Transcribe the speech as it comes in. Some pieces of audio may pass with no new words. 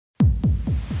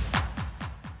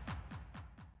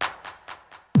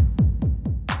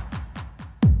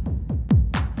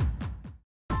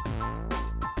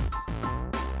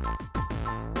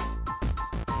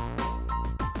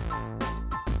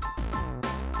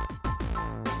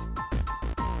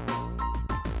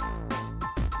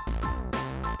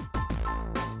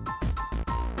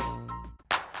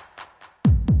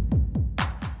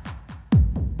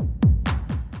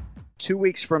2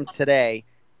 weeks from today,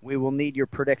 we will need your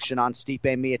prediction on Stipe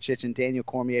Miocic and Daniel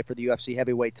Cormier for the UFC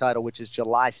heavyweight title, which is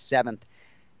July 7th.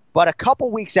 But a couple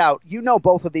weeks out, you know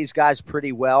both of these guys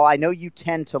pretty well. I know you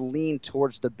tend to lean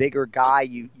towards the bigger guy.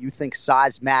 You think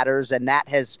size matters, and that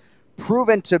has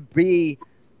proven to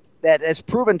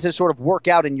sort of work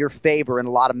out in your favor in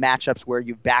a lot of matchups where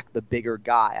you back the bigger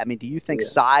guy. I mean, do you think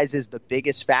size is the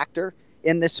biggest factor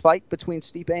in this fight between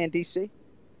Stipe and DC?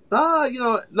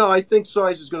 No, I think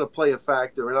size is going to play a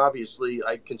factor, and obviously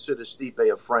I consider Stipe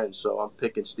a friend, so I'm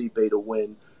picking Stipe to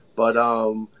win. But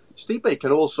Stipe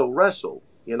can also wrestle,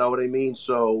 you know what I mean?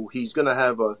 So he's going to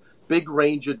have a big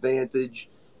range advantage,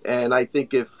 and I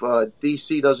think if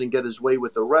DC doesn't get his way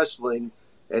with the wrestling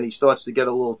and he starts to get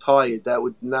a little tired, that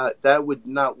would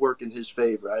not work in his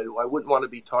favor. I wouldn't want to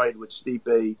be tired with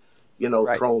Stipe,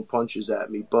 throwing punches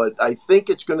at me. But I think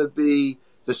it's going to be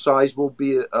the size will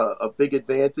be a big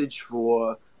advantage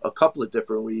for a couple of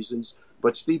different reasons.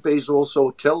 But Stipe's also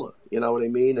a killer, you know what I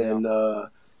mean? Yeah. And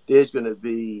there's going to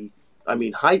be,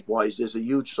 height-wise, there's a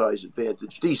huge size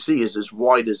advantage. DC is as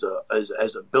wide as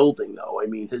a building, though. I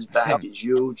mean, his back is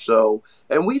huge. So,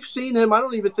 and we've seen him. I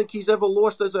don't even think he's ever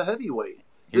lost as a heavyweight.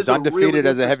 He's undefeated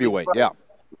as a heavyweight, yeah.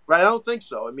 Right, I don't think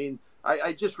so. I mean,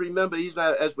 I just remember,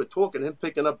 as we're talking, him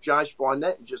picking up Josh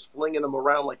Barnett and just flinging him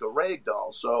around like a rag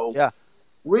doll. So, yeah.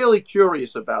 Really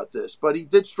curious about this. But he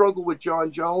did struggle with John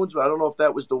Jones. I don't know if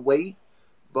that was the weight.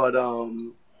 But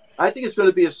I think it's going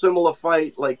to be a similar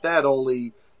fight like that,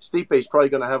 only Stipe's probably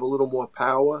going to have a little more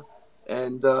power.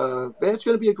 And it's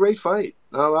going to be a great fight.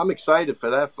 I'm excited for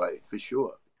that fight, for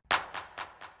sure.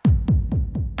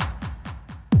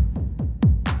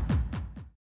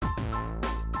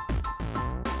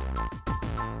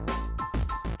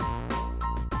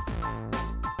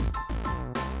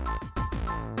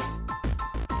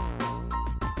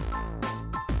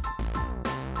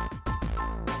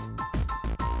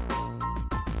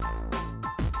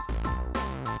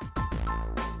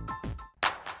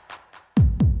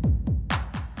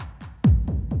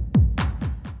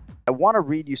 I want to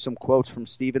read you some quotes from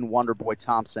Stephen Wonderboy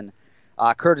Thompson,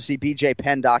 courtesy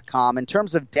BJPenn.com, in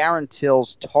terms of Darren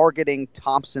Till's targeting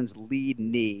Thompson's lead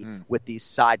knee with these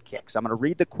side kicks. I'm going to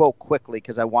read the quote quickly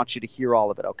because I want you to hear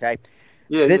all of it, okay?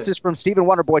 This is from Stephen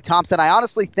Wonderboy Thompson. I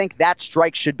honestly think that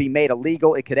strike should be made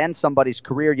illegal. It could end somebody's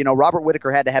career. You know, Robert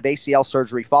Whittaker had to have ACL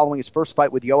surgery following his first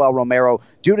fight with Yoel Romero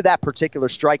due to that particular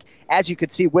strike. As you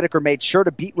could see, Whittaker made sure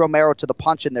to beat Romero to the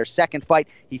punch in their second fight.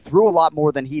 He threw a lot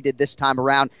more than he did this time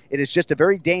around. It is just a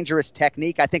very dangerous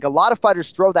technique. I think a lot of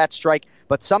fighters throw that strike,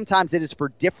 but sometimes it is for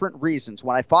different reasons.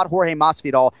 When I fought Jorge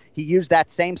Masvidal, he used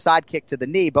that same side kick to the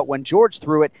knee, but when George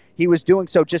threw it, he was doing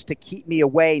so just to keep me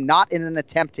away, not in an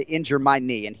attempt to injure my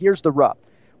knee. And here's the rub.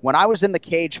 When I was in the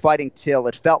cage fighting Till,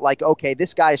 it felt like, okay,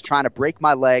 this guy is trying to break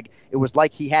my leg. It was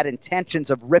like he had intentions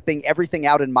of ripping everything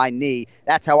out in my knee.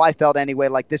 That's how I felt anyway,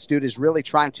 like this dude is really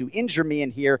trying to injure me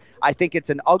in here. I think it's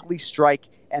an ugly strike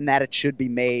and that it should be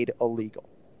made illegal.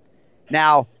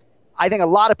 Now, I think a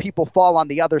lot of people fall on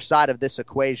the other side of this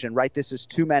equation, right? This is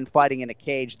two men fighting in a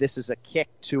cage. This is a kick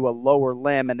to a lower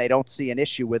limb, and they don't see an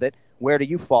issue with it. Where do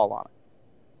you fall on it?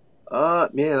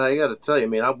 Man, I got to tell you,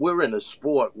 we're in a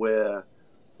sport where,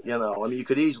 you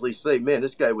could easily say, man,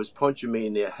 this guy was punching me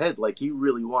in the head like he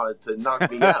really wanted to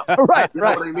knock me out. Right, you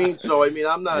know what I mean? So,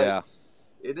 I'm not. Yeah.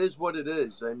 It is what it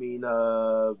is.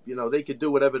 They could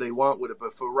do whatever they want with it,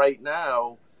 but for right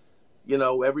now,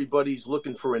 everybody's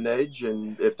looking for an edge,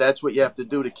 and if that's what you have to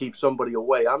do to keep somebody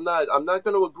away, I'm not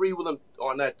going to agree with them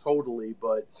on that totally,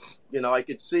 but I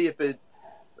could see if it,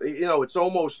 it's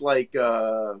almost like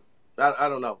I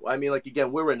don't know.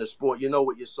 Again, we're in the sport. You know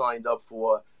what you signed up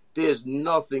for. There's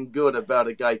nothing good about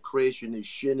a guy crashing his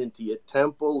shin into your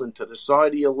temple, into the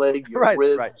side of your leg, your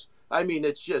ribs. Right.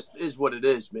 It's just is what it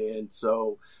is, man.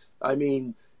 So,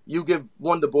 you give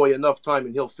Wonderboy enough time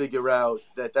and he'll figure out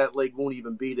that leg won't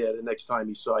even be there the next time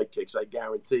he side kicks, I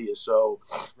guarantee you. So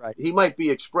He might be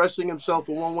expressing himself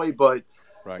in one way, but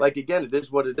again, it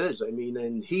is what it is.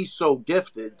 And he's so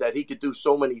gifted that he could do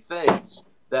so many things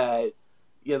that,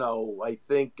 I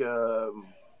think,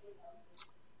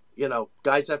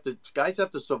 guys have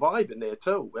to survive in there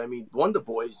too.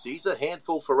 Wonderboy, he's a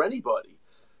handful for anybody.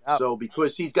 Oh. So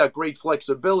because he's got great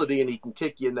flexibility and he can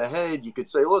kick you in the head, you could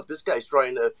say, look, this guy's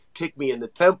trying to kick me in the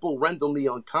temple, render me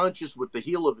unconscious with the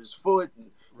heel of his foot,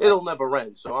 and it'll never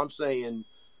end. So I'm saying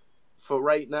for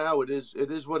right now, it is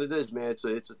what it is, man.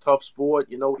 It's a tough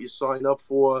sport. You know what you sign up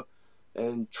for.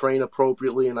 and train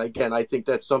appropriately. And again, I think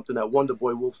that's something that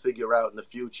Wonderboy will figure out in the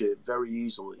future very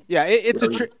easily. Yeah,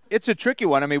 it's a tricky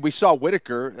one. I mean, we saw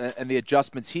Whitaker and the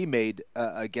adjustments he made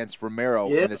against Romero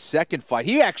in the second fight.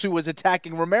 He actually was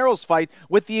attacking Romero's fight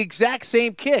with the exact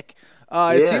same kick.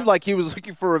 It seemed like he was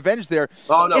looking for revenge there.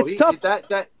 Oh no, it's tough. That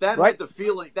right? had the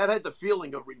feeling. That had the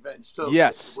feeling of revenge too.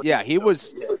 Yes, he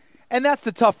was. Yeah. And that's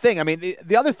the tough thing. I mean,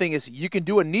 the other thing is you can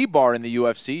do a knee bar in the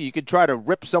UFC. You can try to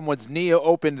rip someone's knee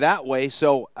open that way.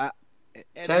 So,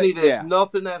 Kenny, there's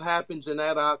nothing that happens in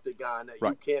that octagon that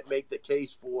you can't make the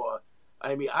case for.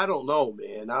 I mean, I don't know,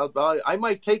 man. I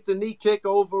might take the knee kick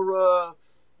over,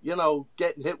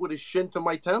 getting hit with a shin to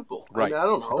my temple. Right. I mean, I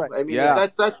don't know. Right. I mean,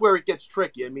 that's where it gets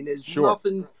tricky. I mean, there's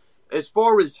nothing. As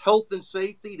far as health and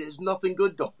safety, there's nothing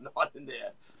good going on in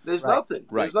there. There's nothing.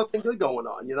 Right. There's nothing good going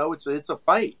on. It's a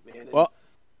fight, man. Well,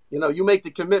 you make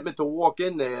the commitment to walk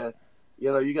in there.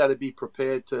 You got to be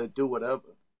prepared to do whatever.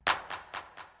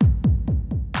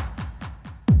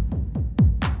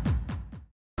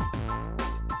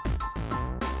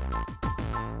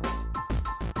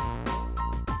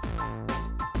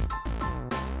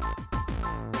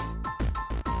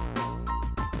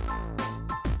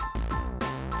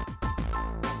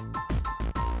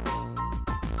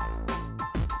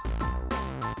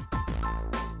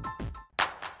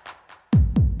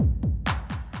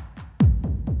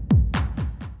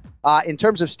 In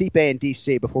terms of Stipe and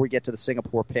DC, before we get to the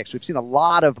Singapore picks, we've seen a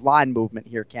lot of line movement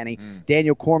here, Kenny.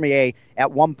 Daniel Cormier,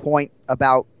 at one point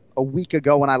about a week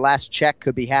ago when I last checked,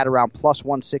 could be had around plus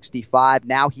 165.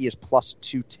 Now he is plus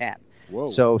 210. Whoa.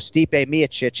 So Stipe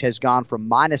Miocic has gone from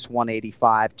minus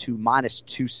 185 to minus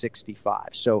 265.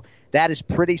 So that is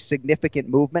pretty significant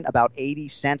movement, about 80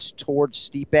 cents towards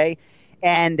Stipe.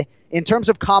 And in terms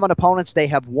of common opponents, they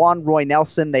have won Roy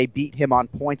Nelson. They beat him on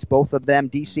points, both of them.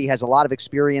 DC has a lot of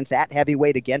experience at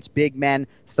heavyweight against big men,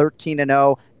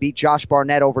 13-0, beat Josh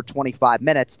Barnett over 25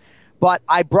 minutes. But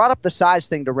I brought up the size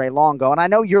thing to Ray Longo, and I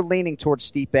know you're leaning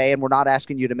towards Stipe, and we're not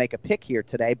asking you to make a pick here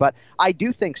today, but I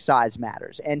do think size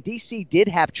matters. And DC did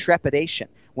have trepidation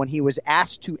when he was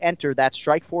asked to enter that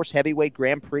Strikeforce Heavyweight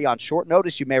Grand Prix on short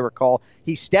notice, you may recall.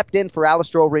 He stepped in for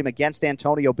Alistair Overeem against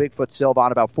Antonio Bigfoot Silva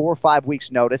on about 4 or 5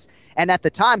 weeks' notice. And at the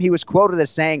time, he was quoted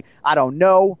as saying, I don't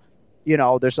know.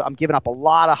 I'm giving up a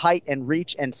lot of height and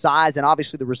reach and size, and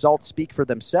obviously the results speak for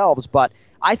themselves. But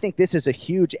I think this is a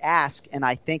huge ask, and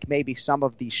I think maybe some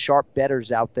of the sharp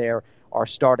bettors out there are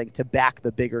starting to back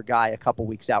the bigger guy a couple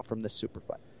weeks out from this super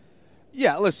fight.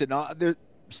 Yeah, listen,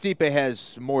 Stipe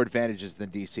has more advantages than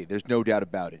DC. There's no doubt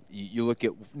about it. You look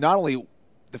at not only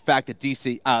the fact that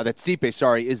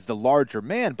Stipe, is the larger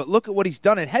man, but look at what he's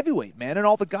done at heavyweight, man, and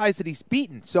all the guys that he's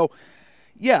beaten. So,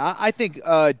 yeah, I think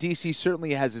DC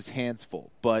certainly has his hands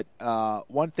full. But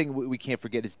one thing we can't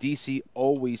forget is DC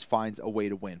always finds a way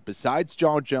to win. Besides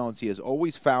John Jones, he has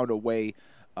always found a way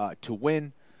to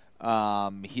win.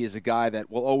 He is a guy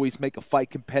that will always make a fight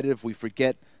competitive. We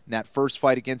forget in that first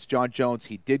fight against John Jones,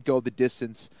 he did go the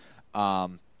distance.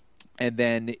 And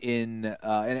then and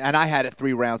I had it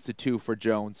 3 rounds to 2 for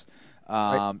Jones.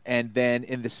 And then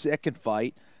in the second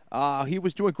fight, he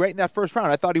was doing great in that first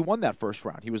round. I thought he won that first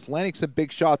round. He was landing some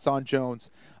big shots on Jones.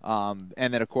 And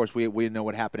then, of course, we know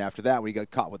what happened after that when he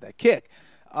got caught with that kick.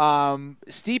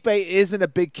 Stipe isn't a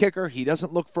big kicker. He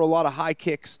doesn't look for a lot of high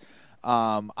kicks.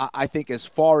 I think as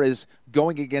far as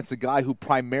going against a guy who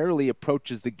primarily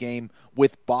approaches the game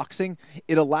with boxing,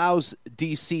 it allows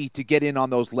DC to get in on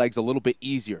those legs a little bit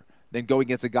easier than going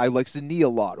against a guy who likes to knee a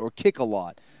lot or kick a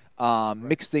lot,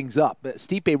 mix things up. But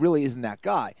Stipe really isn't that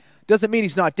guy. Doesn't mean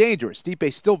he's not dangerous.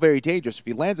 Stipe's still very dangerous. If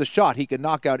he lands a shot, he can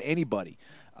knock out anybody.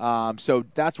 So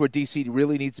that's where DC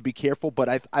really needs to be careful.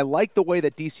 But I like the way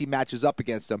that DC matches up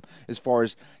against him as far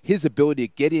as his ability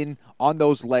to get in on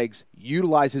those legs,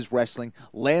 utilize his wrestling,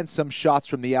 land some shots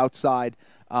from the outside.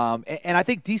 And I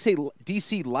think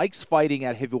DC likes fighting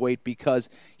at heavyweight because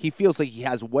he feels like he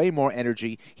has way more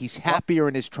energy. He's happier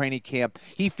in his training camp.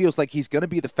 He feels like he's going to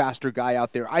be the faster guy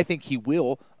out there. I think he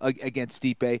will against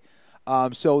Stipe.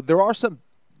 So there are some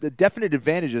definite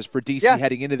advantages for DC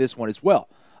heading into this one as well.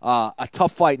 A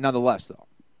tough fight nonetheless, though.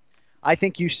 I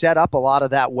think you set up a lot of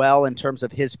that well in terms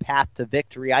of his path to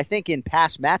victory. I think in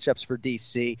past matchups for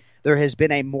DC, there has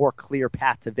been a more clear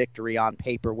path to victory on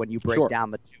paper when you break down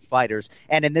the two fighters.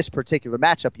 And in this particular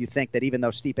matchup, you think that even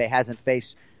though Stipe hasn't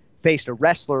faced a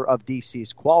wrestler of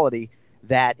DC's quality,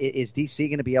 that is DC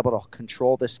going to be able to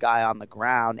control this guy on the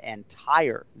ground and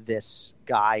tire this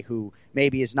guy who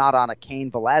maybe is not on a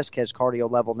Cain Velasquez cardio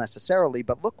level necessarily,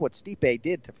 but look what Stipe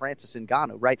did to Francis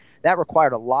Ngannou, right? That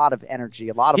required a lot of energy,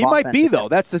 a lot of offensive might be, though.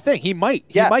 That's the thing. He might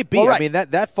be. Well, right. I mean,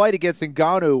 that fight against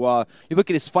Ngannou, you look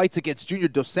at his fights against Junior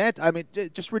Dos Santos, I mean,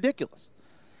 just ridiculous.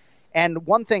 And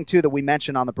one thing, too, that we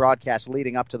mentioned on the broadcast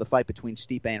leading up to the fight between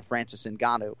Stipe and Francis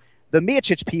Ngannou, the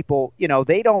Miocic people,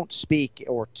 they don't speak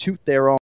or toot their own